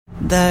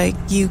The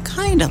you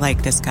kind of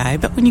like this guy,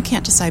 but when you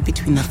can't decide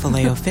between the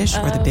Filet-O-Fish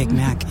or the Big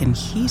Mac, and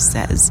he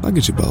says, I'll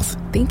get you both.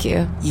 Thank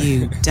you.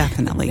 You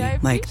definitely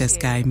like this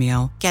guy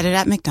meal. Get it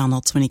at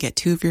McDonald's when you get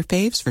 2 of your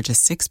faves for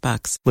just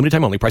 $6. Limited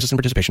time only. Prices and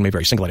participation may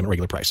vary. Single item at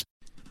regular price.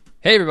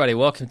 Hey, everybody.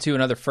 Welcome to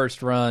another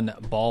First Run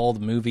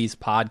Bald Movies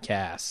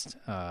podcast.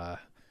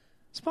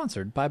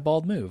 Sponsored by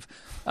Bald Move.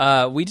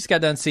 We just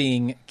got done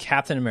seeing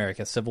Captain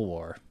America Civil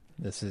War.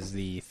 This is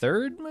the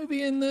third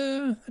movie in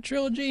the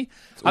trilogy.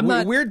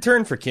 Weird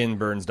turn for Ken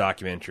Burns'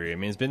 documentary. I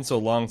mean, it's been so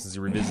long since he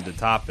revisited the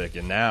topic,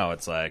 and now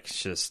it's like,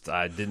 just,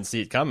 I didn't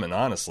see it coming,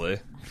 honestly.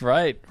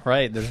 Right.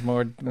 There's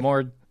more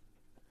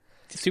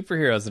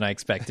superheroes than I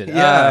expected.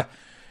 Yeah.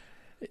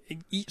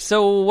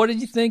 So what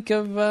did you think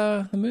of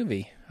the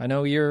movie? I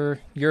know you're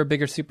a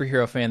bigger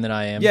superhero fan than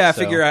I am. Yeah, I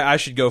so. figure I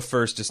should go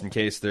first just in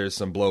case there's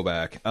some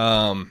blowback.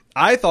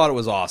 I thought it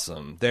was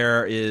awesome.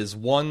 There is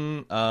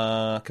one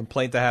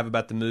complaint I have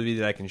about the movie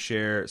that I can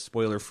share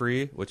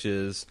spoiler-free, which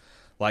is,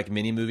 like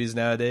many movies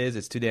nowadays,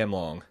 it's too damn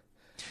long.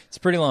 It's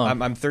pretty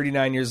long. I'm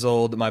 39 years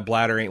old. My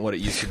bladder ain't what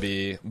it used to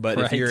be. But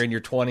Right. if you're in your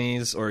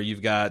 20s or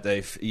you've got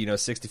a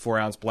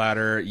 64-ounce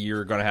bladder,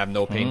 you're going to have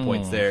no pain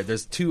points there.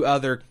 There's two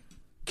other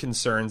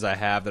concerns I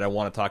have that I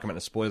want to talk about in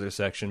the spoiler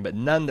section, but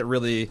none that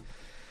really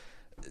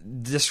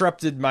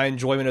disrupted my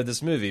enjoyment of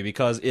this movie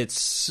because it's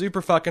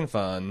super fucking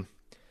fun.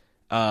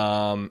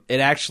 It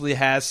actually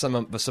has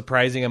some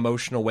surprising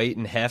emotional weight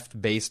and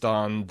heft based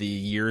on the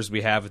years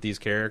we have with these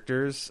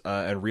characters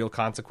and real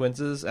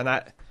consequences, and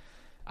I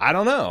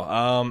don't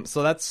know.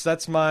 So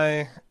that's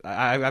my.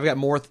 I've got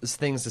more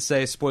things to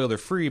say, spoiler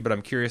free, but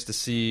I'm curious to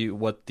see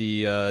what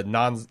the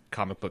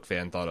non-comic book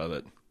fan thought of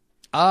it.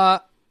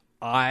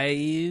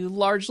 I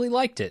largely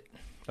liked it.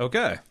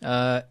 Okay.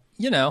 Why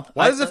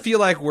does it feel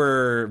like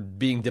we're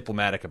being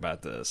diplomatic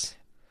about this?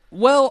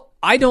 Well,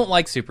 I don't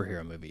like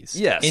superhero movies.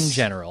 Yes. In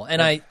general.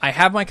 And I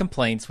have my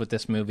complaints with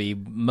this movie,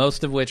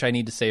 most of which I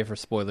need to save for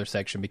spoiler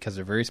section because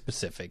they're very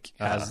specific,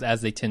 as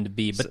they tend to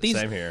be. But these,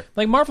 same here.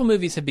 Like, Marvel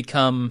movies have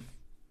become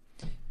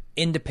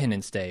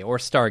Independence Day or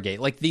Stargate.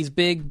 Like, these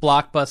big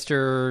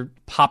blockbuster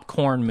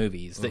popcorn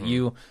movies that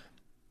you...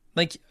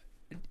 Like...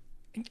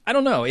 I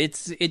don't know.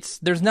 It's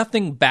there's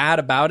nothing bad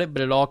about it,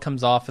 but it all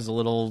comes off as a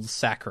little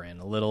saccharine,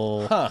 a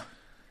little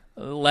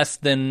less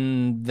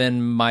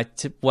than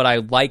what I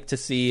like to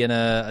see in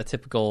a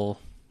typical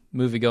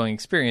movie-going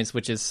experience,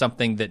 which is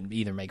something that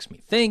either makes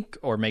me think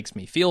or makes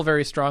me feel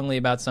very strongly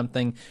about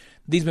something.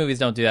 These movies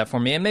don't do that for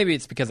me, and maybe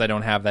it's because I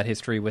don't have that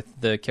history with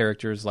the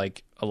characters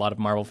like a lot of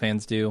Marvel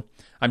fans do.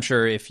 I'm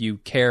sure if you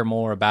care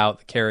more about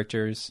the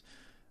characters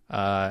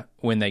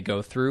when they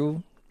go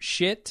through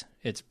shit,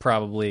 it's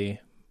probably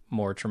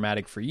more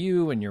traumatic for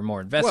you and you're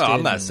more invested. Well,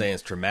 I'm not saying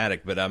it's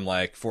traumatic, but I'm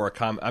like,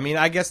 I mean,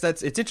 I guess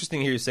it's interesting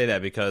to hear you say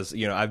that because,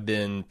 I've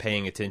been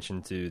paying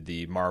attention to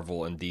the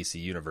Marvel and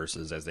DC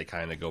universes as they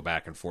kind of go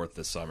back and forth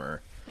this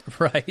summer.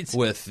 Right.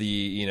 With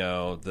the,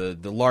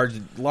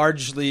 the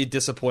largely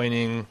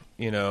disappointing,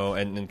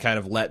 and kind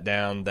of let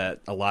down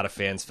that a lot of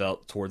fans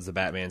felt towards the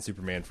Batman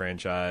Superman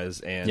franchise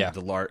and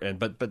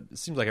but it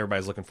seems like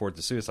everybody's looking forward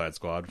to Suicide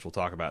Squad, which we'll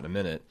talk about in a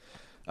minute.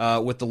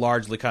 With the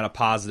largely kind of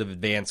positive,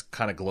 advanced,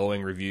 kind of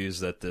glowing reviews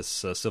that this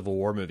Civil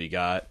War movie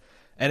got.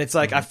 And it's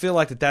like, I feel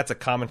like that's a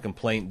common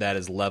complaint that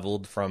is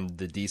leveled from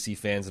the DC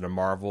fans into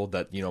Marvel,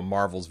 that,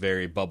 Marvel's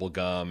very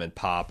bubblegum and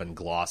pop and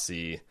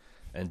glossy,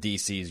 and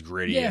DC's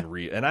gritty and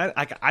real. And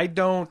I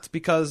don't,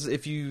 because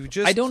if you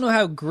just... I don't know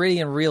how gritty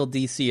and real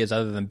DC is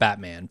other than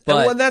Batman,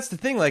 but... And that's the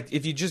thing, like,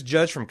 if you just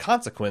judge from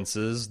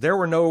consequences, there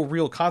were no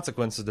real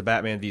consequences to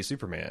Batman v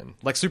Superman.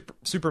 Like,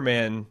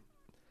 Superman...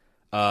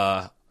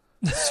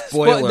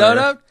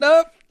 Spoiler.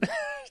 No.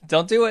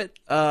 Don't do it.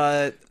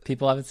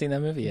 People haven't seen that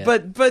movie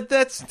yet. But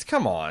that's,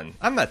 come on.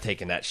 I'm not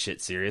taking that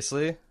shit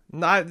seriously.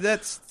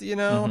 That's,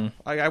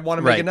 I want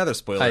to make another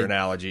spoiler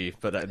analogy,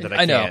 but I can't.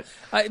 I know.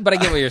 But I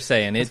get what you're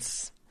saying.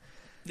 It's,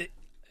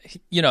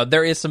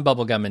 there is some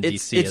bubblegum in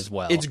DC as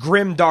well. It's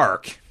grim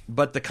dark,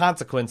 but the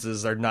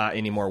consequences are not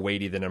any more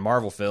weighty than a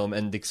Marvel film,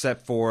 and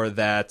except for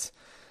that,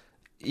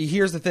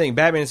 here's the thing.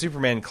 Batman and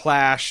Superman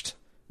clashed.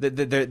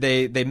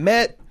 They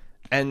met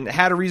and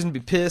had a reason to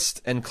be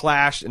pissed and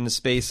clashed in the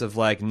space of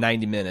like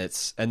 90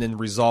 minutes and then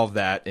resolved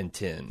that in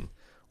 10.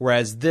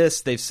 Whereas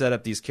they've set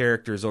up these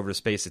characters over the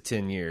space of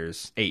 8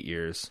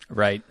 years.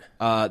 Right.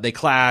 They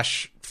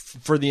clash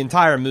for the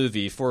entire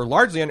movie for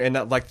largely,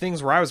 and like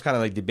things where I was kind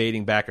of like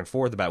debating back and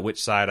forth about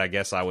which side I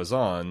guess I was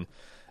on.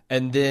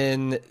 And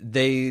then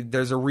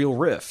there's a real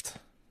rift.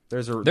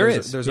 There's a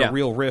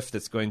real rift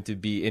that's going to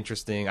be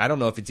interesting. I don't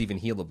know if it's even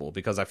healable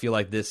because I feel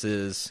like this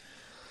is...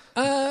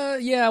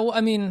 Well,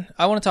 I mean,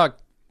 I want to talk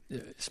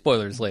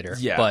spoilers later.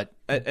 Yeah. But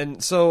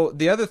and so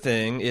the other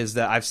thing is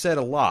that I've said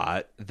a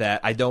lot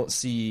that I don't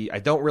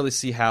really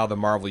see how the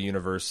Marvel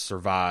universe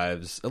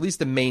survives, at least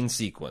the main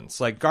sequence.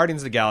 Like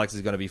Guardians of the Galaxy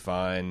is going to be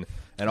fine,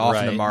 and off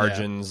in the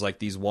margins, like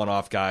these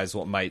one-off guys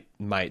might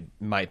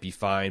be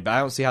fine, but I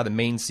don't see how the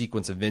main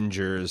sequence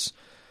Avengers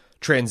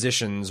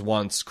transitions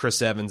once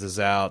Chris Evans is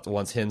out,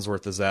 once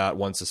Hemsworth is out,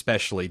 once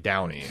especially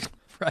Downey.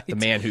 Right. The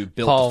man who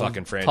built the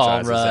fucking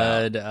franchises Paul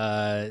Rudd.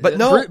 out. But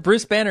no,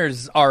 Bruce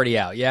Banner's already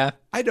out. Yeah,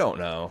 I don't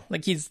know.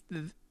 like he's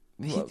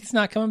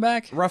not coming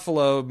back.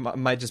 Ruffalo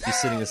might just be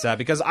sitting this out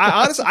because I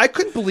honestly I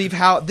couldn't believe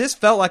how this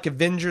felt like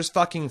Avengers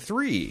fucking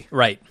 3.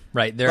 Right.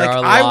 There Like are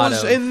a lot I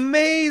was of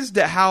amazed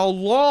at how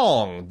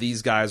long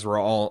these guys were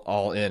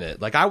all in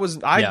it. Like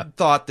I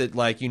thought that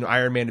like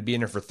Iron Man would be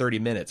in there for 30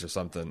 minutes or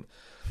something.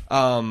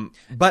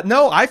 But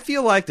no, I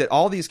feel like that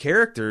all these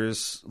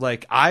characters,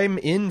 like I'm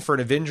in for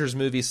an Avengers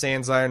movie,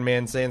 sans Iron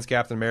Man, sans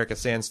Captain America,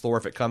 sans Thor,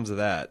 if it comes to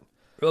that.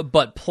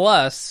 But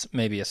plus,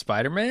 maybe a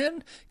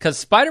Spider-Man? Because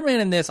Spider-Man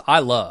in this,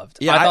 I loved.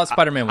 Yeah, I thought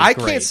Spider-Man was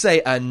great. I can't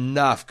say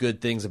enough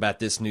good things about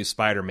this new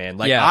Spider-Man.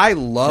 Like, Yeah. I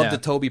love Yeah. the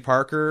Tobey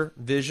Parker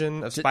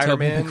vision of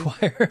Spider-Man. Tobey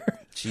Maguire.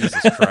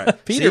 Jesus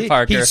Christ. Peter See?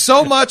 Parker. He's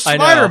so much I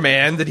know.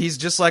 Spider-Man that he's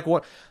just like,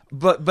 what?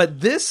 But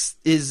this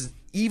is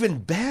even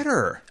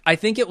better I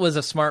think it was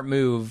a smart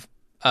move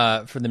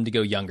for them to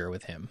go younger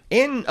with him.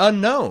 and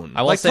unknown.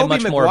 I won't like, say Tobey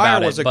much Maguire more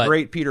about was it, a but-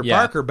 great Peter yeah.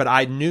 Parker, but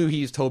I knew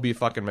he's Tobey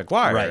fucking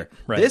Maguire.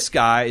 Right. This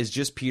guy is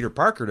just Peter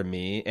Parker to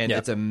me, and Yeah.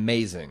 it's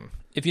amazing.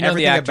 If you know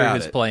Everything the actor about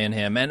who's it. playing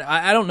him, and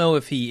I don't know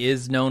if he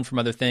is known from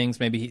other things.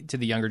 Maybe to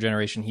the younger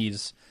generation,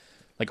 he's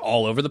like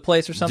all over the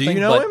place or something. Do you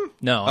know but him?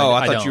 No. Oh,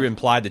 I thought don't. you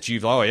implied that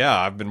you've. Oh, yeah,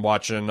 I've been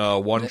watching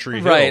One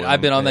Tree Hill. Right, and-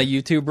 I've been on the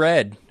YouTube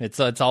Red. It's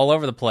all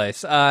over the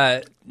place.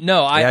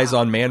 No, Yeah, he's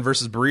on Man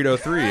vs. Burrito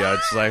 3.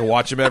 It's like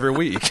watch him every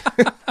week.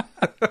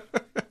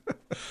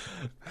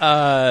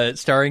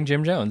 starring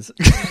Jim Jones.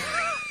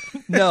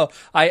 No,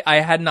 I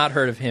had not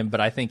heard of him,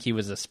 but I think he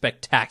was a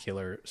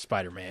spectacular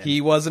Spider-Man.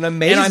 He was an And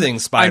amazing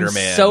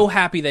Spider-Man. I'm so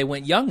happy they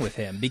went young with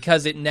him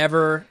because it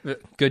never.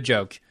 Good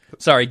joke.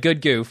 Sorry,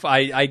 good goof.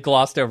 I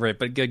glossed over it,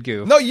 but good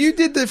goof. No, you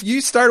did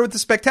You started with the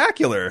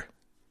spectacular.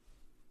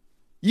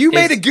 You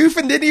made a goof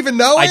and didn't even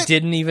know it. I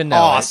didn't even know.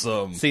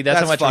 Awesome. It. See, that's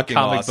how much of a fucking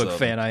comic awesome. book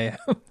fan I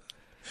am.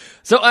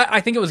 So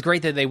I think it was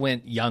great that they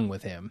went young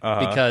with him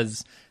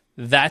because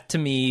that to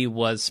me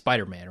was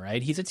Spider-Man.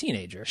 Right? He's a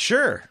teenager.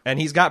 Sure, and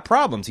he's got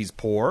problems. He's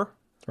poor.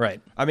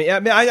 Right. I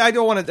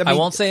don't want to. I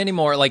won't say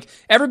anymore. Like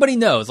everybody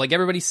knows. Like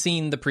everybody's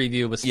seen the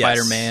preview with Yes.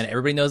 Spider-Man.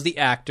 Everybody knows the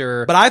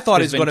actor. But I thought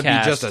it who's was going to been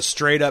be just a cast.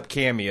 straight up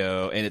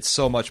cameo, and it's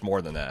so much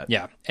more than that.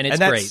 Yeah, and it's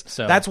that's, great.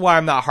 So that's why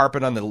I'm not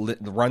harping on the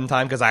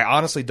runtime because I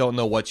honestly don't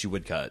know what you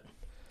would cut.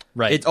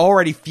 right. It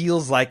already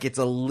feels like it's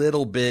a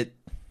little bit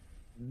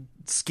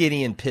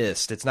skinny and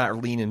pissed. It's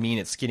not lean and mean.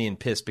 It's skinny and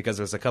pissed because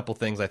there's a couple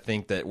things I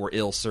think that were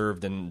ill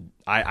served and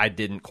I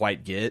didn't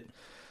quite get.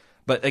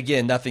 But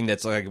again, nothing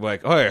that's like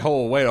hey,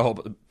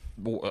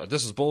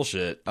 this is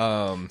bullshit.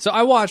 So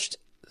I watched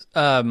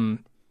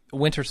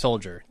Winter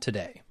Soldier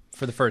today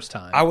for the first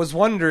time. I was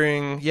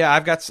wondering,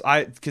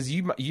 because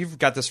you've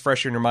got this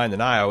fresher in your mind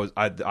than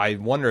I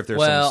wonder if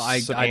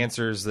there's some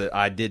answers that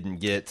I didn't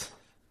get.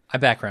 I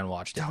background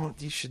watched it.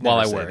 You should while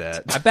never I say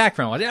worked. that. I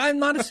background watched it. I'm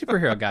not a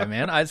superhero guy,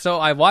 man. So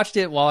I watched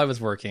it while I was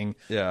working.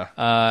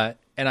 Yeah.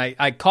 And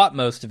I caught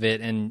most of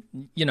it, and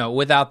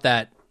without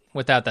that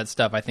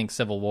stuff, I think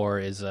Civil War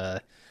is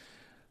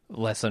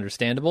less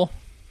understandable.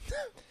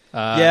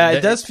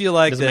 It does feel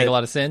like doesn't make a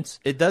lot of sense.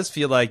 It does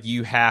feel like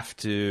you have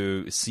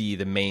to see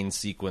the main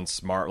sequence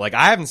smart. Like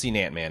I haven't seen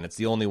Ant-Man. It's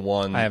the only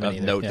one I haven't of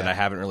either, note yeah. that I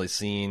haven't really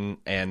seen,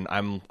 and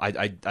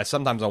I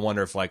sometimes I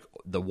wonder if like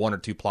the one or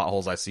two plot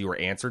holes I see were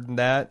answered in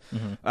that.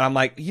 Mm-hmm. And I'm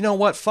like, you know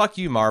what? Fuck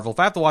you, Marvel. If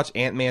I have to watch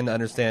Ant-Man to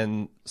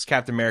understand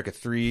Captain America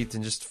 3,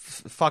 then just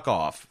fuck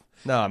off.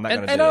 No, I'm not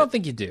going to do And I it. don't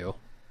think you do.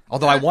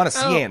 Although I want to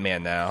see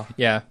Ant-Man now.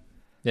 Yeah.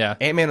 Yeah.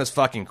 Ant-Man was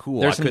fucking cool.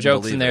 There's I some couldn't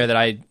jokes believe in there it.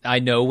 that I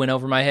know went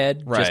over my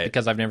head just Right.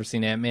 because I've never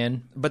seen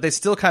Ant-Man. But they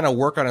still kind of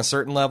work on a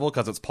certain level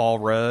because it's Paul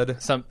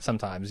Rudd.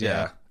 Sometimes,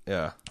 yeah.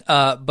 Yeah.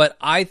 But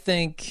I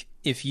think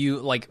if you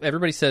like,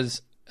 everybody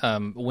says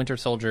Winter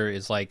Soldier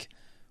is like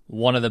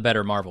one of the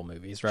better Marvel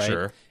movies, right?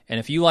 Sure. And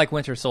if you like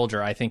Winter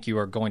Soldier, I think you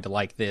are going to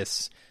like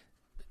this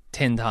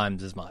 10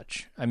 times as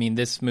much. I mean,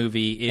 this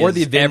movie is Or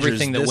the Avengers,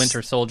 everything that this-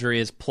 Winter Soldier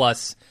is,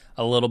 plus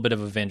a little bit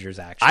of Avengers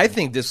action. I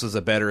think this was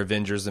a better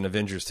Avengers than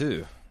Avengers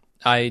 2.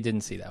 I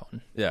didn't see that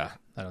one. Yeah.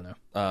 I don't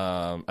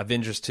know.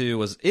 Avengers 2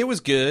 was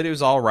good. It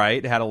was all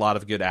right. It had a lot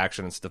of good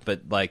action and stuff,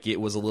 but like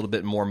it was a little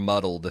bit more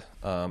muddled.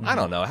 I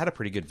don't know. It had a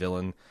pretty good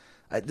villain.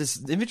 This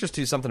Avengers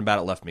 2, something about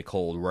it left me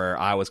cold, where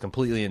I was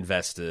completely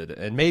invested,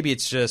 and maybe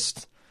it's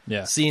just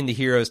seeing the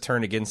heroes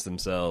turn against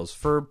themselves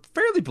for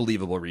fairly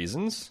believable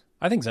reasons.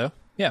 I think so.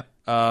 Yeah.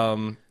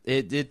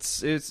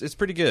 It's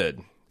pretty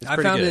good. I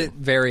found it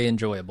very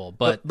enjoyable,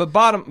 but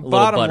bottom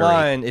buttery.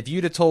 line, if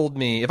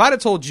I'd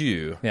have told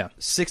you,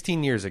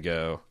 16 years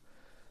ago,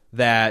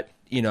 that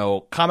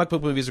comic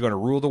book movies are going to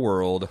rule the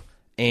world,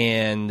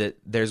 and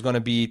there's going to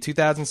be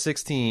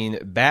 2016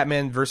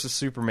 Batman versus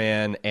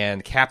Superman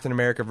and Captain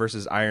America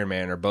versus Iron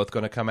Man are both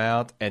going to come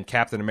out, and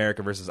Captain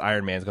America versus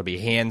Iron Man is going to be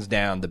hands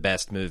down the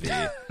best movie.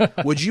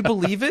 Would you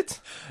believe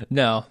it?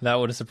 no, that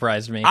would have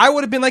surprised me. I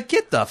would have been like,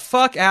 get the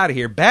fuck out of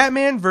here.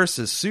 Batman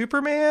versus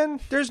Superman?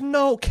 There's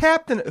no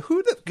Captain.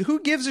 Who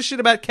gives a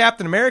shit about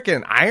Captain America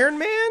and Iron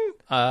Man?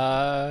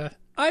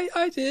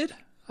 I did.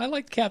 I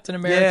liked Captain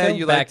America Yeah,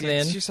 you back like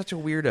then. You're such a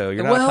weirdo.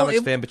 You're not Well, a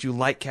comics fan, but you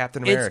like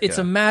Captain America. It's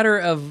a matter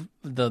of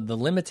the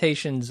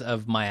limitations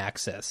of my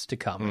access to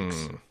comics.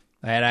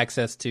 I had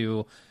access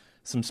to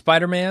some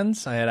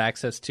Spider-Mans, I had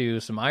access to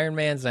some Iron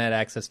Mans, and I had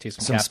access to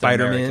some Captain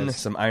Spider-Man, Americas.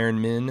 some Iron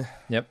Men.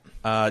 Yep.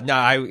 No,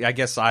 I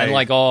guess I And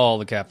like all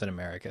the Captain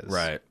Americas.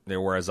 right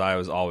there. Whereas I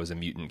was always a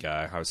mutant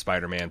guy. I was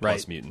Spider-Man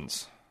plus Right.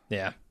 mutants.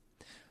 Yeah.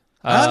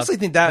 I honestly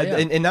think that, yeah.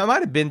 and that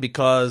might have been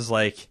because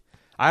like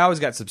I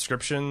always got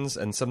subscriptions,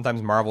 and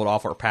sometimes Marvel would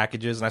offer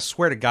packages, and I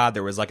swear to God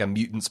there was like a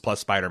mutants plus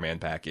Spider-Man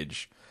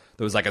package.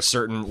 There was like a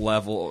certain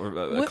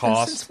level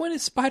cost. Since when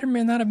is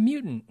Spider-Man not a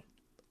mutant?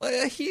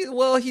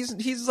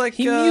 He's like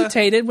He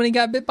mutated when he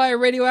got bit by a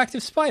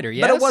radioactive spider,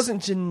 yes? but it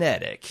wasn't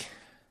genetic.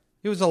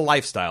 It was a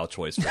lifestyle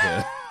choice for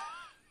him.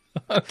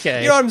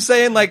 Okay. You know what I'm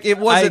saying? Like it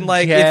wasn't I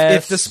like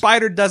guess. if the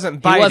spider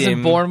doesn't bite he wasn't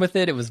him, born with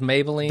it. It was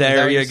Maybelline. Is that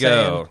there what you you're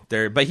go. saying?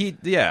 There, but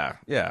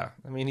yeah.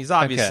 I mean, he's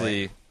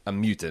obviously a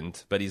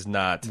mutant, but he's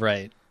not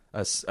Right.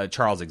 a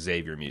Charles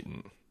Xavier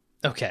mutant.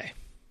 Okay.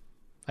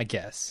 I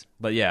guess.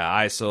 But yeah,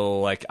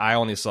 I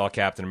only saw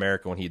Captain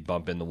America when he'd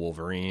bump into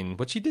Wolverine,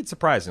 which he did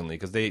surprisingly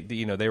because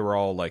they were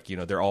all like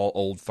they're all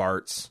old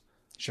farts,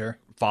 Sure.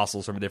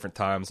 fossils from a different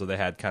time, so they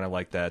had kind of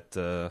like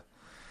that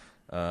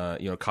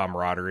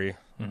camaraderie,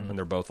 and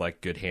they're both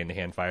like good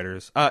hand-to-hand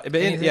fighters.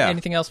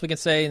 Anything else we can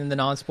say in the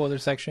non-spoiler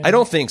section? I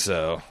don't think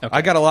so. Okay.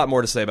 I got a lot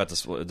more to say about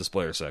the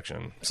spoiler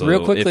section. So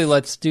Real quickly, if-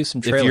 let's do some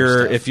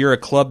trailer stuff. if you're a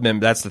club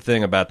member, that's the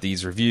thing about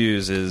these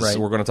reviews is Right.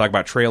 we're going to talk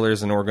about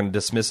trailers and we're going to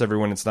dismiss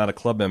everyone that's not a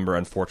club member.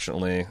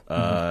 Unfortunately,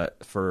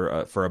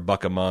 for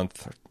 $1 a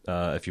month,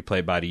 if you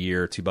play by the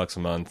year, $2 a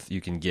month, you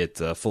can get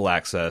full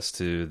access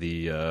to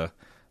the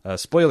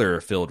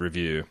spoiler-filled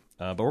review.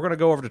 But we're going to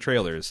go over the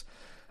trailers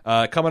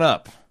coming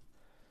up.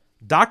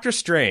 Doctor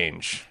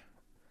Strange.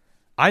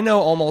 I know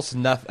almost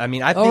nothing. I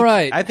mean,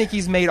 I think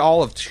he's made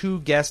all of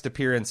 2 guest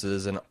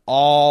appearances in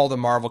all the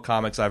Marvel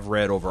comics I've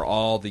read over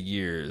all the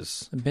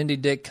years.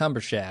 Benedict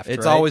Cumbershaft.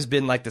 It's right? always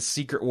been like the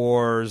Secret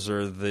Wars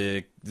or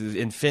the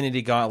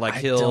Infinity Gauntlet.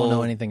 I don't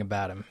know anything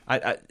about him.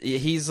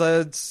 He's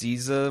a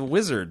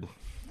wizard.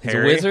 He's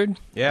Harry. a wizard?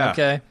 Yeah.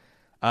 Okay.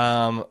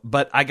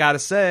 But I gotta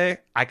say,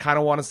 I kind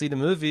of want to see the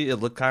movie. It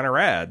looked kind of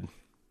rad.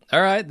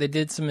 All right. They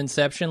did some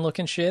Inception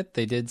looking shit.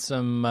 They did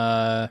some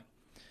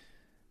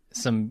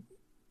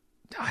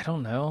I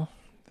don't know.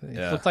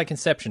 It looked like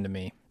Inception to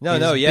me. No,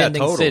 These yeah,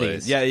 bending totally.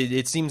 cities. Yeah,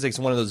 it seems like it's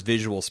one of those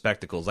visual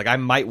spectacles. Like I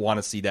might want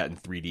to see that in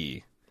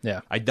 3D.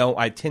 Yeah.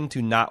 I tend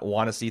to not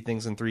want to see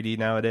things in 3D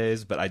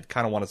nowadays, but I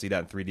kind of want to see that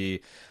in 3D.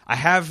 I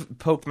have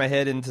poked my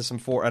head into some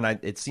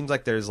it seems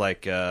like there's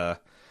like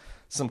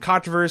some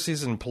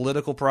controversies and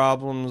political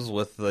problems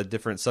with the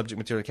different subject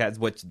material cats,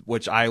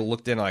 which I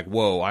looked in like,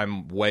 whoa,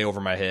 I'm way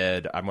over my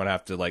head. I'm gonna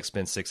have to like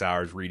spend 6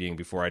 hours reading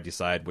before I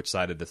decide which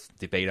side of this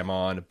debate I'm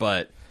on.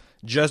 But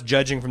just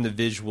judging from the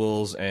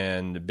visuals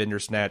and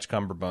Bendersnatch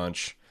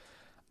Cumberbunch,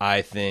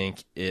 I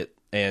think it.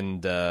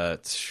 And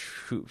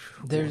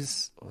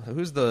who's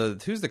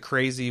the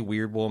crazy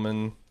weird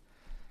woman?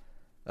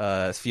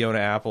 Fiona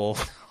Apple.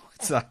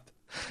 It's not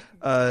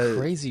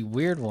Crazy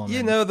weird woman.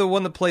 you know, the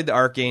one that played the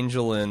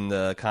Archangel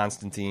in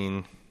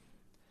Constantine.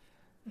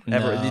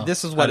 No,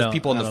 This is I what don't-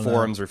 people in I the don't know.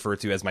 forums refer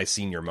to as my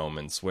senior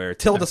moments, where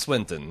Tilda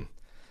Swinton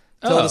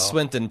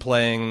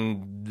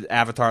playing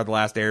Avatar: The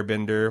Last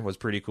Airbender was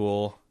pretty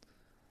cool.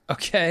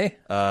 Okay.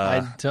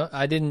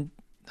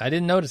 I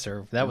didn't notice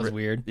her. That was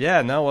weird.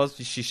 Yeah, no, well,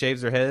 she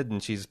shaves her head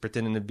and she's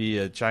pretending to be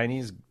a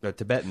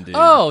Tibetan dude.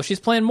 Oh, she's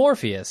playing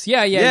Morpheus.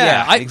 Yeah.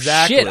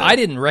 exactly. Shit, I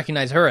didn't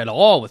recognize her at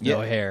all with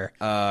no hair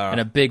and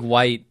a big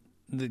white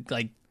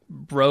like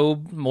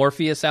robe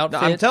Morpheus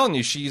outfit. No, I'm telling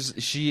you,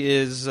 she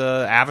is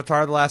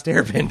Avatar: The Last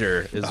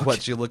Airbender is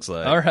what she looks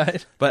like. All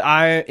right. But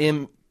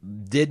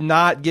did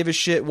not give a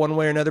shit one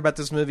way or another about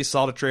this movie.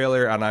 Saw the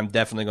trailer and I'm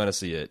definitely going to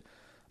see it.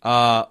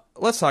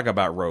 Let's talk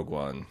about Rogue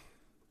One.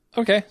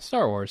 Okay,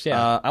 Star Wars.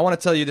 Yeah. I want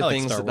to tell you the I like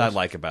things Star that I Wars.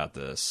 like about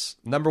this.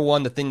 Number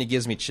one, the thing that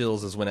gives me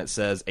chills is when it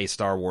says a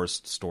Star Wars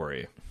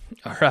story.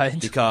 All right.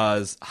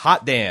 Because,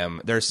 hot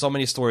damn, there's so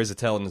many stories to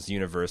tell in this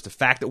universe. The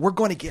fact that we're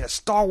going to get a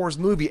Star Wars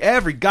movie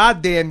every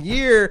goddamn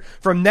year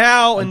from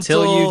now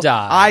Until you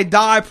die. I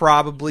die,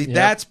 probably.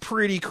 That's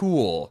pretty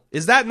cool.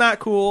 Is that not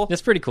cool?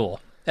 That's pretty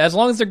cool. As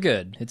long as they're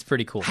good, it's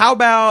pretty cool. How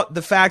about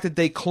the fact that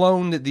they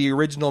cloned the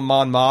original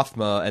Mon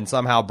Mothma and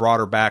somehow brought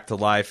her back to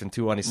life in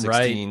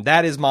 2016? Right.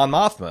 That is Mon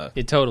Mothma.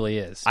 It totally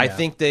is. I yeah.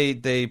 think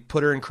they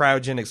put her in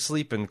cryogenic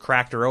sleep and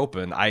cracked her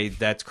open.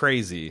 That's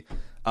crazy.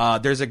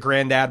 There's a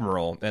Grand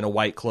Admiral in a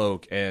white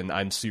cloak, and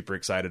I'm super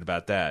excited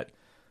about that.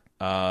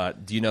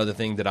 Do you know the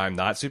thing that I'm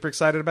not super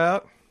excited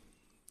about?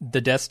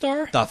 The Death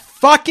Star? The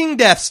fucking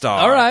Death Star.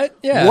 All right,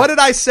 yeah. What did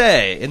I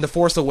say in The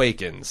Force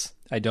Awakens?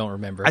 I don't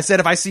remember. I said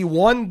if I see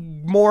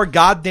one more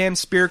goddamn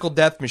spherical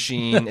death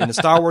machine in the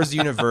Star Wars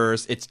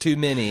universe, it's too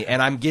many,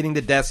 and I'm getting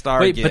the Death Star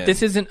Wait, again. but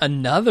this isn't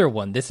another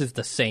one. This is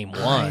the same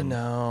one. I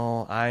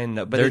know.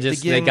 But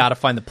They got to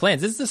find the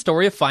plans. This is the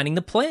story of finding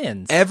the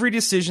plans. Every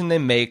decision they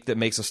make that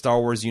makes a Star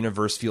Wars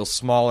universe feel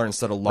smaller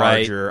instead of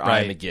larger,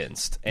 Right. I'm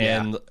against.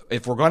 And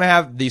if we're going to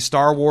have these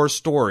Star Wars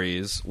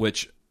stories,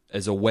 which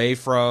is away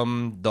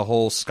from the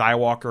whole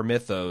Skywalker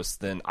mythos,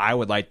 then I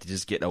would like to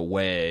just get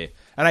away.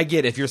 And I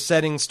get if you're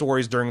setting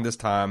stories during this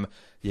time,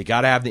 you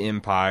got to have the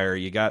Empire.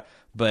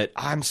 But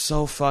I'm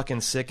so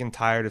fucking sick and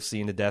tired of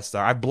seeing the Death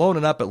Star. I've blown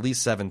it up at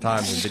least 7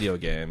 times in video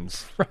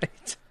games.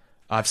 Right.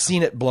 I've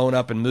seen it blown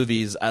up in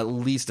movies at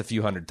least a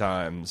few hundred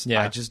times.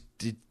 Yeah.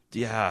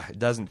 It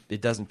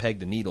doesn't peg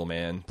the needle,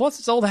 man. Plus,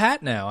 it's old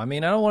hat now. I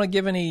mean, I don't want to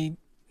give any,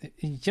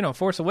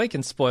 Force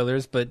Awakens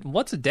spoilers, but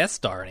what's a Death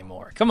Star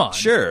anymore? Come on.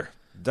 Sure.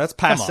 That's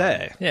Come on.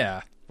 passe.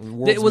 Yeah.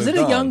 World's Was it moved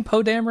a on. young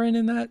Poe Dameron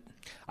in that?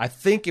 I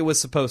think it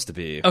was supposed to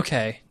be.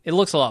 Okay. It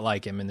looks a lot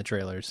like him in the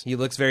trailers. He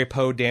looks very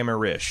Poe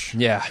Dameron-ish.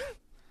 Yeah.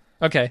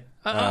 Okay.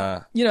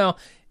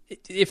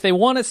 If they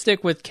want to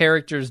stick with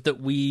characters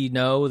that we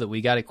know, that we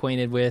got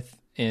acquainted with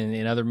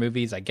in other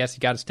movies, I guess you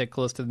got to stick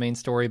close to the main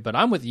story. But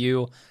I'm with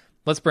you.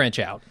 Let's branch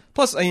out.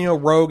 Plus,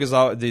 Rogue is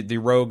the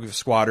Rogue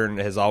Squadron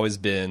has always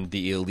been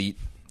the elite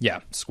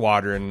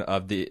squadron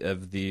of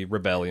the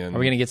rebellion. Are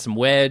we going to get some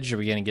Wedge? Are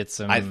we going to get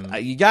some...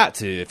 you got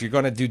to. If you're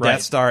going to do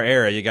Death Star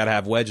era, you got to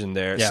have Wedge in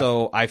there. Yeah.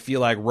 So I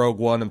feel like Rogue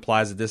One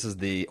implies that this is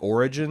the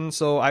origin.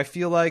 So I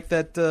feel like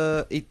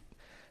that...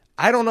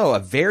 I don't know, a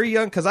very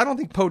young... Because I don't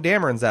think Poe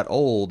Dameron's that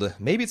old.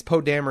 Maybe it's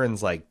Poe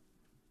Dameron's,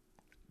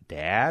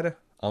 dad?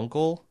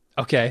 Uncle?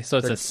 Okay, so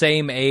it's the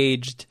same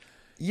aged...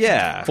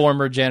 Yeah.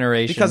 Former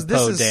generation Because this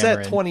Poe is Dameron.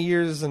 set 20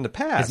 years in the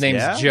past. His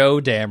name's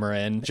Joe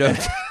Dameron. Joe.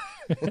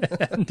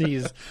 And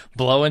he's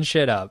blowing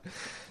shit up.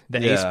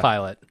 The ace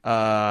pilot.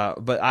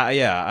 But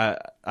I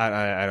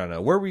don't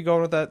know. Where are we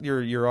going with that?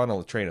 You're on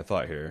a train of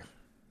thought here.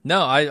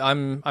 No,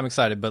 I'm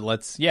excited, but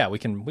we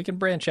can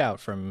branch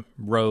out from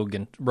Rogue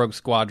and Rogue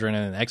Squadron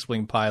and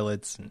X-Wing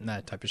pilots and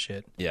that type of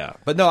shit. Yeah.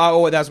 But no,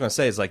 what I was going to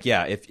say is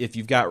if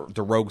you've got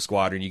the Rogue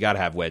Squadron, you got to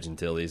have Wedge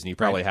Antilles, and you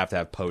probably have to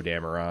have Poe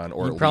Dameron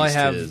or at least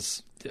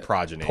his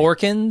progeny.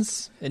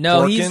 Porkins?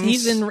 No,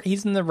 Porkins?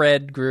 he's in the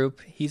red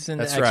group. He's in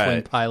the That's X-Wing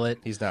right. pilot.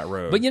 He's not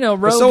Rogue. But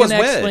Rogue so and is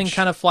X-Wing Wedge.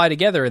 kind of fly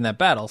together in that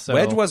battle. So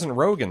Wedge wasn't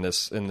Rogue in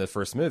the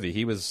first movie.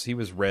 He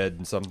was red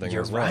and something.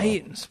 You're as well.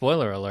 right.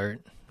 Spoiler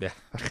alert. Yeah,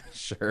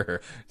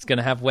 sure. It's going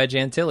to have Wedge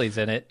Antilles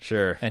in it.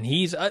 Sure. And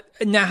he's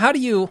now. How do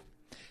you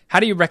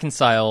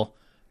reconcile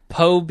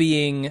Poe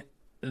being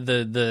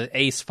the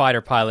ace fighter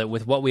pilot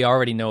with what we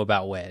already know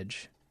about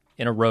Wedge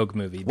in a Rogue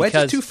movie? Wedge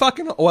Because is too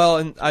fucking well,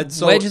 and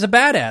Wedge is a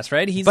badass,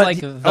 right? He's like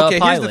the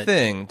pilot. Here's the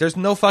thing: there's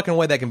no fucking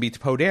way that can be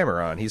Poe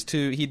Dameron.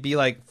 He'd be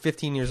like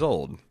 15 years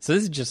old. So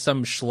this is just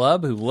some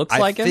schlub who looks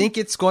like him. I think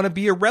it's going to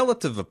be a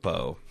relative of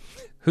Poe.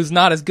 Who's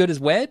not as good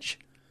as Wedge.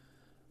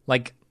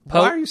 Like Poe.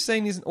 Why are you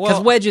saying he's?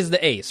 Because Wedge is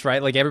the ace,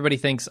 right? Like everybody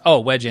thinks,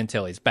 Wedge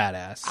Antilles,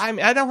 badass. I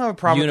don't have a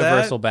problem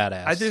Universal with that.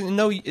 badass. I didn't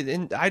know,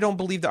 and I don't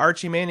believe that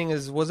Archie Manning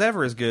was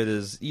ever as good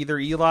as either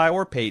Eli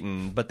or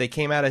Peyton, but they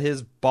came out of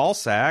his ball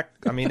sack.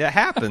 I mean, it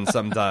happens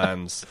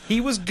sometimes.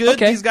 He was good.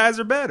 Okay. These guys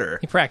are better.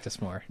 He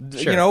practiced more.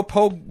 Sure.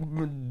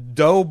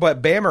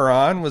 But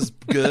Dameron was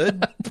good.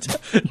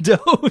 Doe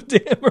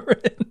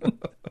Dameron.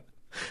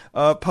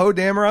 Poe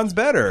Dameron's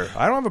better.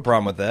 I don't have a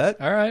problem with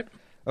that. All right.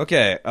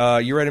 Okay,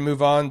 you ready to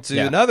move on to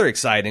another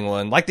exciting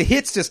one? Like, the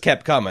hits just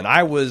kept coming.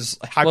 I was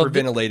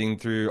hyperventilating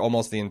through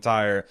almost the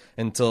entire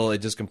until it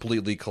just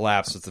completely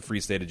collapsed with the Free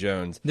State of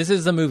Jones. This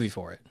is the movie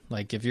for it.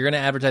 Like, if you're going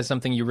to advertise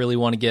something you really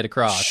want to get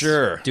across,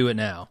 sure, do it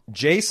now.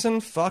 Jason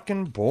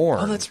fucking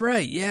Bourne. Oh, that's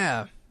right,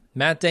 yeah.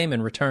 Matt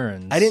Damon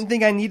returns. I didn't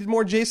think I needed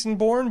more Jason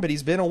Bourne, but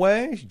he's been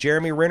away.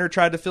 Jeremy Renner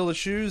tried to fill his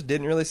shoes,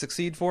 didn't really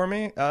succeed for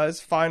me. It's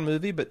a fine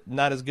movie, but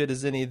not as good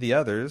as any of the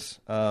others.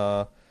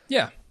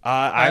 Yeah.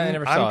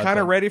 I'm kind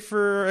of ready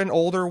for an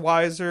older,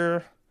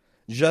 wiser,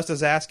 just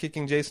as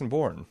ass-kicking Jason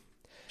Bourne.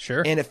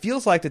 Sure. And it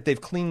feels like that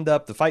they've cleaned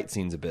up the fight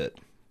scenes a bit.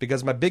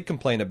 Because my big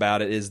complaint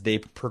about it is they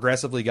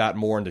progressively got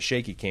more into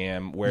shaky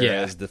cam,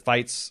 whereas the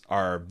fights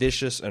are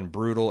vicious and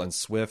brutal and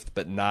swift,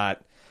 but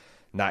not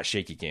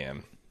shaky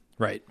cam.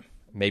 Right.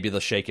 Maybe they'll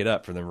shake it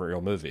up for the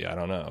real movie. I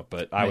don't know.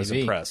 But I was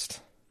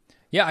impressed.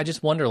 Yeah, I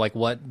just wonder,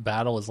 what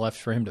battle is left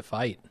for him to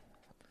fight.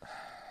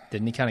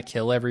 Didn't he kind of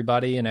kill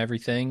everybody and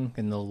everything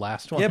in the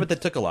last one? Yeah, but they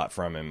took a lot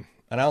from him.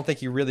 And I don't think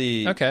he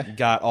really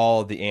got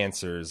all the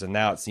answers. And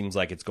now it seems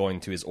like it's going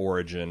to his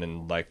origin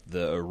and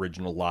the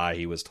original lie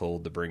he was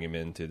told to bring him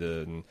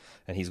into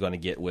and he's going to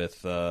get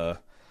with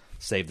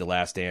Save the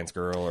Last Dance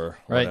Girl or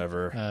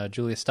whatever.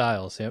 Julia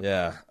Stiles, yep.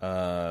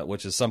 Yeah,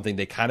 which is something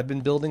they kind of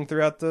been building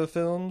throughout the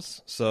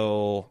films.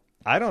 So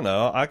I don't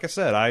know. Like I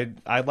said,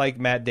 I like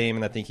Matt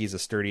Damon. I think he's a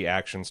sturdy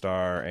action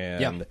star,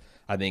 and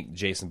I think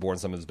Jason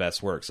Bourne's some of his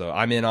best work. So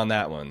I'm in on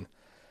that one.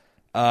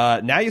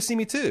 Now You See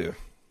Me Too.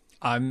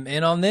 I'm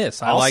in on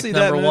this. I I'll like see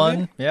number that one.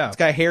 movie. Yeah, it's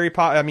got Harry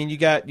Potter. I mean, you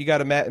got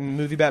a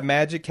movie about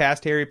magic.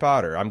 Cast Harry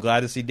Potter. I'm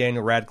glad to see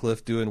Daniel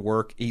Radcliffe doing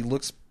work. He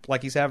looks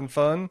like he's having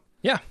fun.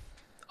 Yeah.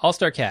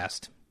 All-star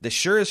cast. The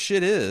sure as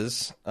shit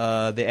is,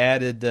 they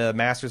added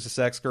Masters of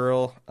Sex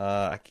Girl.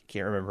 I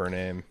can't remember her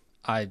name.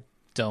 I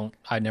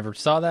never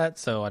saw that,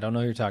 so I don't know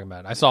who you're talking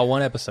about. I saw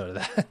one episode of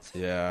that.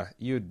 Yeah,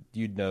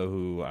 you'd know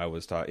who I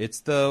was talking.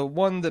 It's the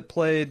one that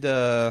played.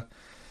 You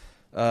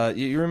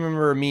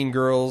remember Mean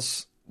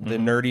Girls? The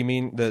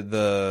nerdy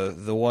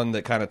the one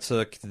that kind of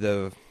took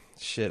the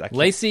shit.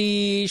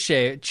 Lacey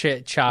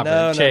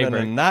Chabert.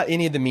 No, not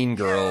any of the Mean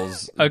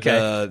Girls.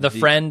 Okay, the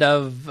friend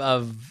of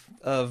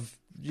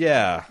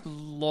yeah,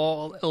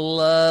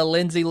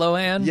 Lindsay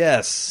Lohan.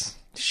 Yes,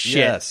 Shit.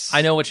 yes.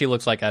 I know what she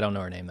looks like. I don't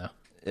know her name though.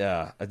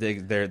 Yeah, I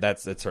think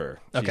it's her.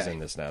 She's Okay. in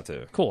this now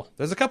too. Cool.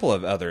 There's a couple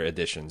of other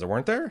additions,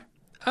 weren't there?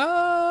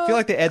 I feel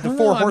like they add the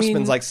Four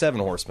Horsemen's like 7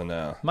 Horsemen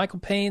now. Michael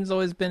Payne's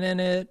always been in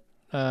it.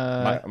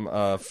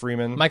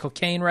 Freeman. Michael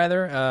Caine,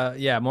 rather.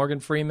 Yeah, Morgan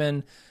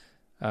Freeman.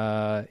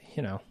 Woody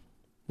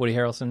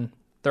Harrelson.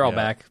 They're all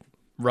back.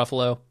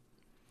 Ruffalo.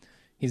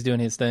 He's doing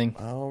his thing.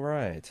 All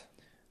right.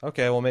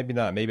 Okay, well, maybe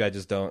not. Maybe I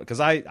just don't. Because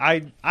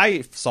I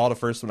saw the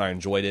first one. I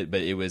enjoyed it,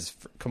 but it was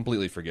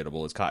completely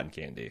forgettable. It's cotton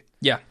candy.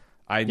 Yeah.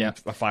 I'm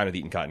fine with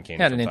eating cotton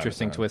candy. Had an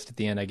interesting twist at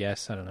the end, I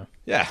guess. I don't know.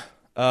 Yeah.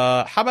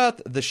 How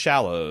about The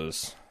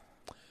Shallows?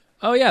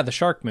 Oh, yeah, the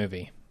shark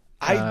movie.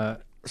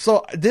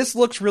 So this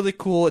looks really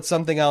cool. It's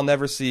something I'll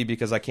never see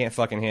because I can't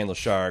fucking handle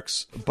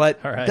sharks.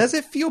 But All right. Does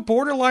it feel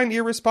borderline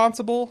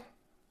irresponsible?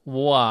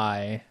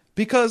 Why?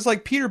 Because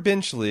like Peter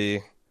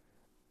Benchley,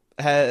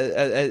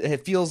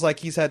 it feels like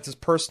he's had this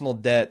personal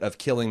debt of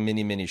killing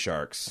many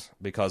sharks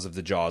because of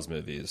the Jaws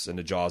movies and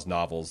the Jaws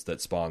novels that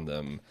spawned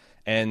them.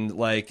 And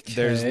like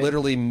there's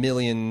literally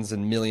millions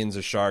and millions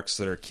of sharks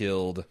that are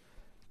killed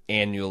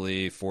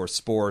annually for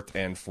sport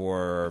and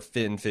for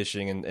fin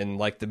fishing and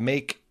like to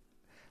make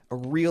a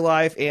real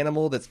life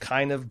animal that's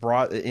kind of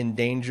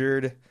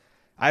endangered.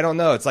 I don't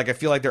know. It's like I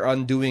feel like they're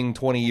undoing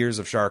 20 years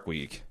of Shark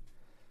Week.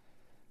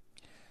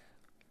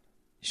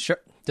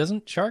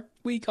 Doesn't Shark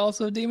Week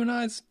also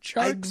demonize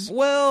sharks?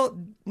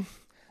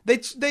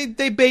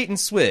 They bait and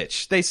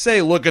switch. They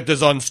say, look at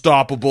this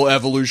unstoppable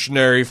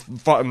evolutionary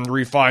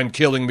refined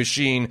killing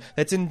machine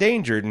that's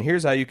endangered, and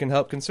here's how you can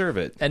help conserve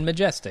it. And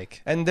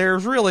majestic. And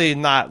there's really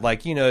not,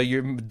 like,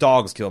 your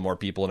dogs kill more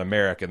people in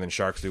America than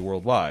sharks do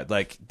worldwide.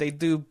 Like, they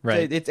do,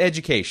 right. It's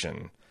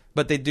education,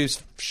 but they do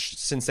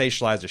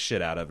sensationalize the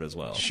shit out of it as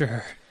well.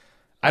 Sure.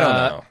 I don't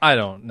know. I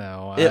don't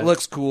know. It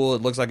looks cool.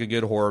 It looks like a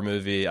good horror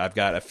movie. I've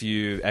got a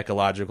few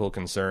ecological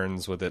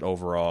concerns with it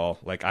overall.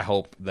 Like, I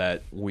hope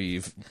that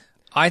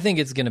I think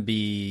it's going to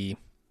be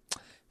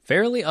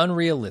fairly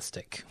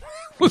unrealistic.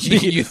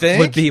 You think?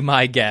 Would be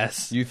my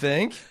guess. You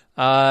think?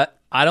 I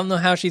don't know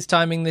how she's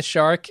timing this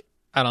shark.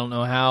 I don't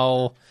know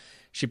how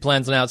she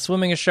plans on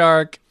out-swimming a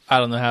shark. I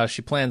don't know how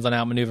she plans on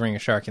out-maneuvering a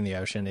shark in the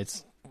ocean.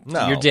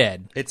 You're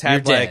dead. It's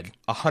had You're like dead.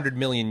 100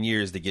 million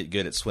years to get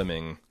good at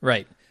swimming.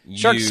 Right.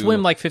 Sharks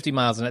swim like 50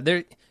 miles an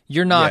hour.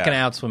 You're not going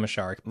to outswim a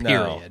shark,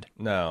 period.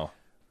 No.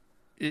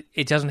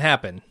 It doesn't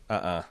happen.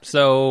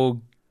 So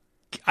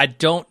I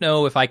don't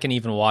know if I can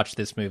even watch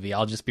this movie.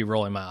 I'll just be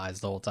rolling my eyes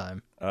the whole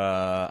time.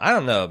 I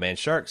don't know, man.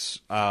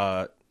 Sharks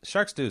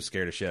do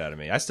scare the shit out of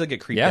me. I still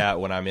get creeped out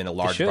when I'm in a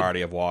large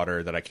body of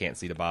water that I can't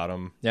see the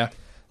bottom. Yeah.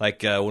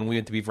 Like when we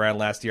went to Beaver Island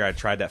last year, I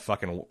tried that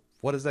fucking,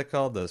 what is that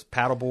called? The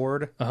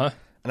paddleboard.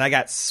 And I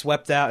got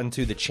swept out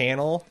into the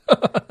channel.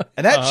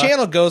 And that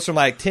channel goes from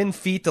like 10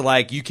 feet to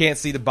like you can't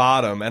see the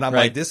bottom. And I'm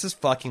like, this is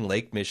fucking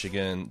Lake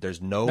Michigan.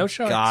 There's no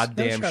sharks.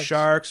 goddamn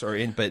sharks.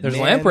 But there's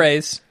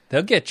lampreys.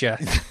 They'll get you.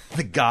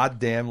 The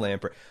goddamn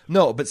lamprey.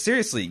 No, but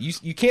seriously,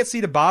 you can't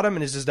see the bottom,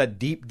 and it's just that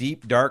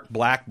deep, dark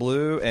black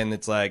blue, and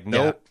it's like,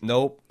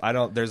 nope. I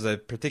don't. There's a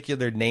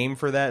particular name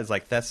for that. It's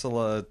like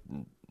thessalophobia.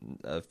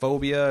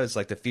 It's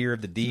like the fear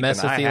of the deep.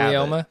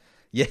 Mesothelioma.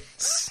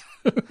 Yes.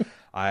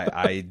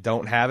 I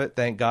don't have it,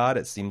 thank God.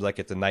 It seems like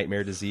it's a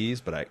nightmare disease,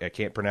 but I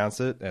can't pronounce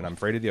it, and I'm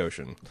afraid of the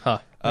ocean.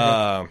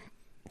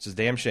 Which is a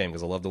damn shame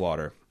because I love the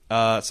water.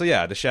 So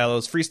yeah, The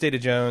Shallows, Free State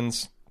of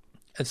Jones.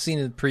 I've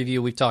seen the preview.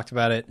 We've talked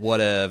about it.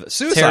 Whatever.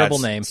 Terrible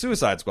name.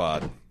 Suicide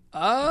Squad.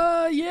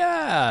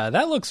 Yeah,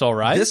 that looks all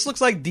right. This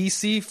looks like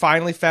DC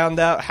finally found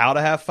out how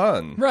to have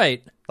fun.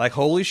 Right. Like,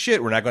 holy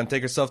shit, we're not going to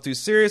take ourselves too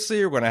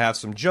seriously. We're going to have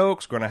some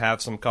jokes. We're going to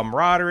have some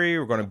camaraderie.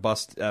 We're going to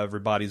bust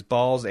everybody's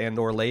balls and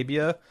or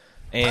labia.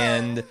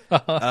 And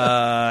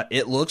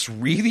it looks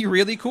really,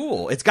 really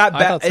cool. It's got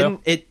and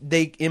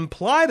they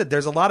imply that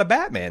there's a lot of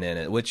Batman in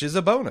it, which is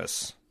a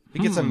bonus. We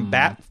get some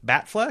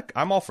Batfleck.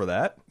 I'm all for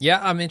that. Yeah,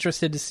 I'm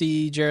interested to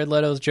see Jared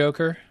Leto's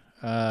Joker.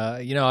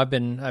 I've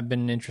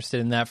been interested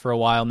in that for a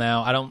while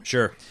now. I don't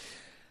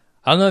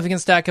know if he can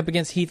stack up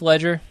against Heath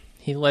Ledger.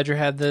 Heath Ledger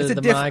had the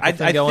maniacal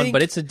thing going,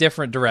 but it's a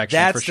different direction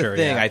for sure. That's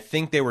the thing. Yeah. I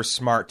think they were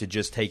smart to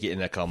just take it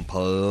in a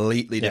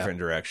completely different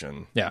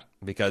direction. Yeah.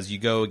 Because you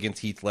go against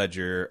Heath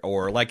Ledger,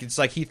 or it's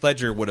like Heath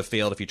Ledger would have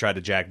failed if you tried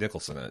to Jack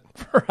Nicholson it.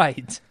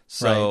 Right.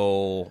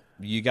 So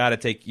you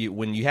got to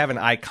when you have an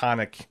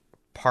iconic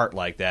part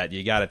like that,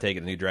 you got to take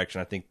it in a new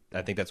direction. I think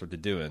that's what they're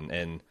doing.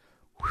 And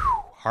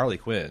Harley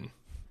Quinn.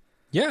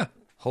 Yeah.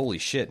 Holy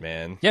shit,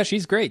 man. Yeah,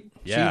 she's great.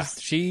 Yeah.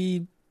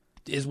 She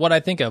is what I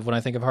think of when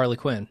I think of Harley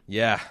Quinn.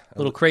 Yeah. A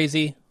little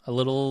crazy, a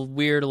little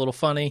weird, a little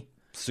funny.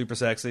 Super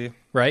sexy.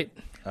 Right?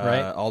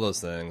 All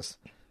those things.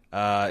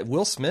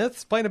 Will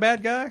Smith's playing a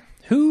bad guy?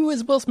 Who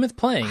is Will Smith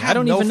playing? I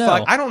don't even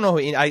know. I don't know.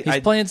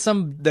 He's playing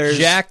some there's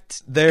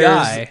jacked guy.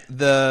 guy.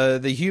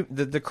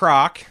 The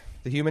croc,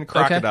 the human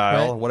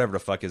crocodile, right. whatever the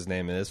fuck his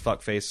name is,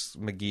 Fuckface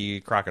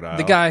McGee Crocodile.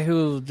 The guy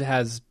who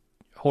has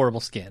horrible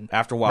skin.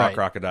 After Wild Right.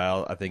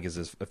 Crocodile, I think is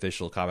his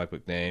official comic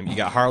book name. You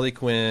got Harley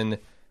Quinn,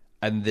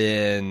 and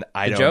then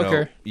I The don't know.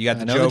 Joker. You got I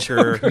the know the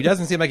Joker. Joker. He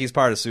doesn't seem like he's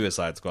part of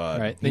Suicide Squad.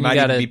 Right. He Then you might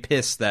gotta- even be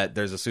pissed that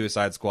there's a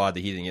Suicide Squad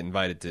that he didn't get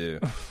invited to.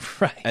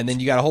 Right. And then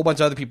you got a whole bunch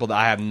of other people that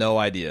I have no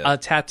idea. A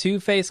tattoo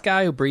face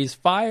guy who breathes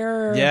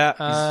fire. yeah,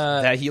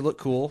 that he looked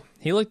cool.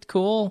 He looked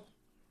cool.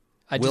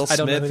 I Will don't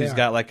know Smith, who they who's are.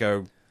 got like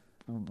a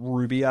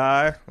ruby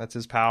eye. That's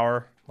his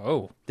power.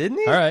 Whoa. Didn't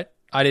he? All right.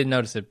 I didn't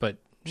notice it, but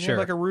He had sure.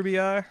 like a ruby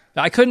eye.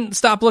 I couldn't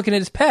stop looking at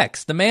his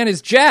pecs. The man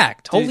is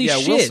jacked. Holy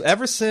Dude, yeah, shit.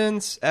 ever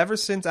since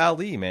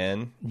Ali,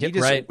 man, Yeah,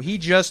 he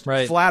just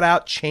right. flat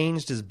out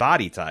changed his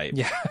body type.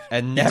 Yeah.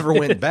 And never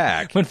went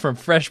back. Went from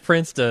Fresh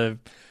Prince to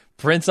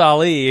Prince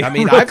Ali. I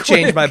mean, real I've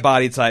changed quick. my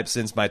body type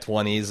since my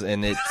 20s,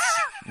 and it's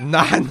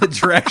not in the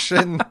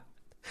direction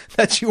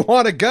that you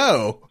want to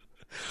go.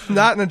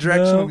 Not in the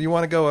direction you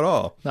want to go at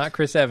all. Not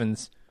Chris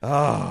Evans.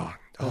 Oh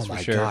for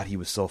my sure. God, he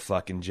was so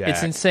fucking jacked.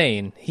 It's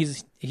insane. He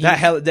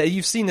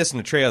You've seen this in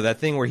the trailer. That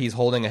thing where he's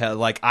holding a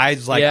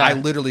Yeah. I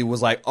literally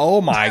was like,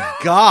 oh my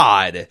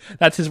God.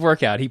 That's his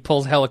workout. He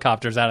pulls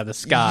helicopters out of the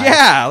sky.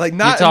 Yeah, like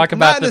not You talk not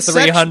about in the a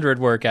sex- 300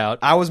 workout.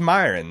 I was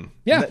Myron.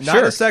 Yeah, Not in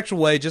sure. a sexual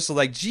way, just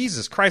like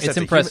Jesus Christ. It's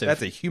That's impressive.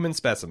 That's a human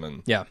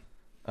specimen. Yeah.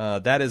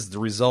 That is the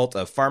result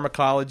of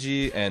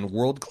pharmacology and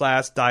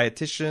world-class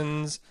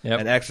dietitians Yep.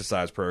 and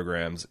exercise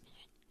programs.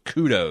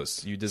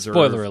 Kudos, you deserve.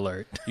 Spoiler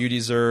alert. You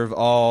deserve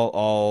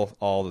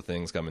all the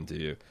things coming to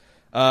you.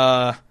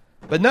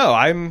 But no,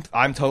 I'm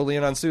totally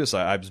in on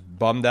Suicide. I was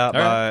bummed out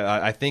All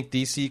by. I think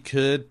DC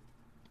could,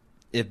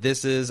 if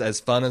this is as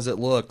fun as it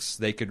looks,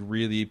 they could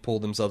really pull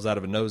themselves out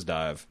of a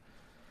nosedive.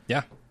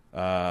 Yeah.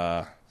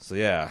 So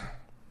yeah,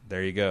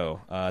 there you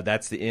go.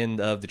 That's the end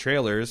of the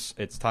trailers.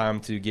 It's time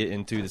to get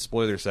into the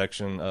spoiler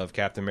section of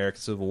Captain America: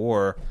 Civil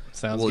War.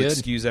 Sounds we'll good.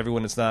 excuse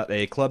everyone that's not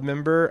a club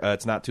member.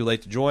 It's not too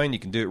late to join. You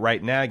can do it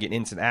right now. Get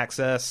instant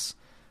access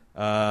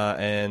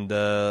and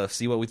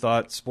see what we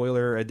thought.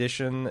 Spoiler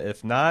edition.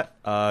 If not,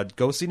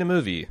 go see the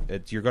movie.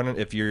 If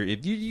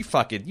you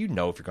fuck it, you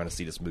know if you're gonna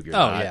see this movie or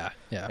not.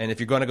 Yeah. And if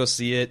you're gonna go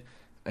see it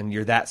and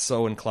you're that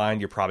so inclined,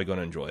 you're probably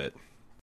gonna enjoy it.